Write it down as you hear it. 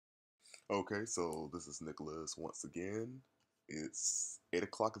Okay, so this is Nicholas once again. It's 8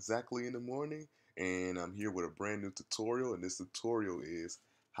 o'clock exactly in the morning, and I'm here with a brand new tutorial. And this tutorial is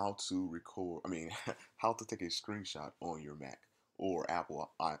how to record, how to take a screenshot on your Mac or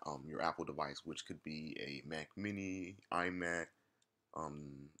your Apple device, which could be a Mac Mini, iMac,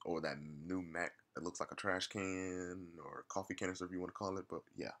 or that new Mac that looks like a trash can or a coffee canister, if you want to call it. But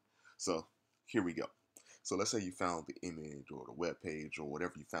yeah, so here we go. So let's say you found the image or the web page or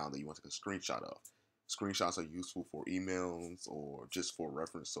whatever you found that you want to take a screenshot of. Screenshots are useful for emails or just for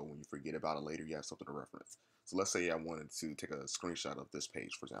reference. So when you forget about it later, you have something to reference. So let's say I wanted to take a screenshot of this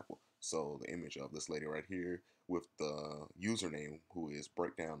page, for example. So the image of this lady right here with the username who is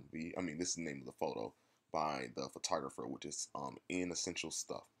breakdown V. This is the name of the photo by the photographer, which is in essential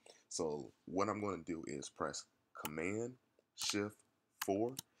stuff. So what I'm going to do is press Command Shift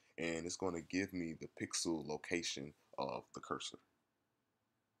 4, and it's going to give me the pixel location of the cursor.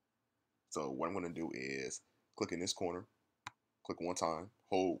 So what I'm going to do is click in this corner, click one time,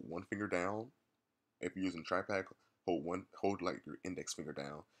 hold one finger down. If you're using trackpad, hold like your index finger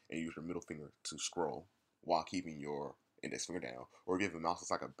down and use your middle finger to scroll while keeping your index finger down, or give the mouse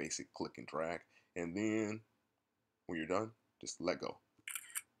it's like a basic click and drag. And then when you're done, just let go.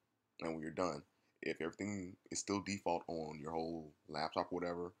 And when you're done, if everything is still default on your whole laptop or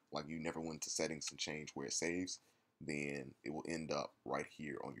whatever, like you never went to settings and change where it saves, then it will end up right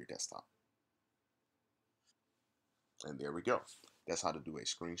here on your desktop. And there we go. That's how to do a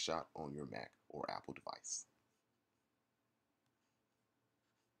screenshot on your Mac or Apple device.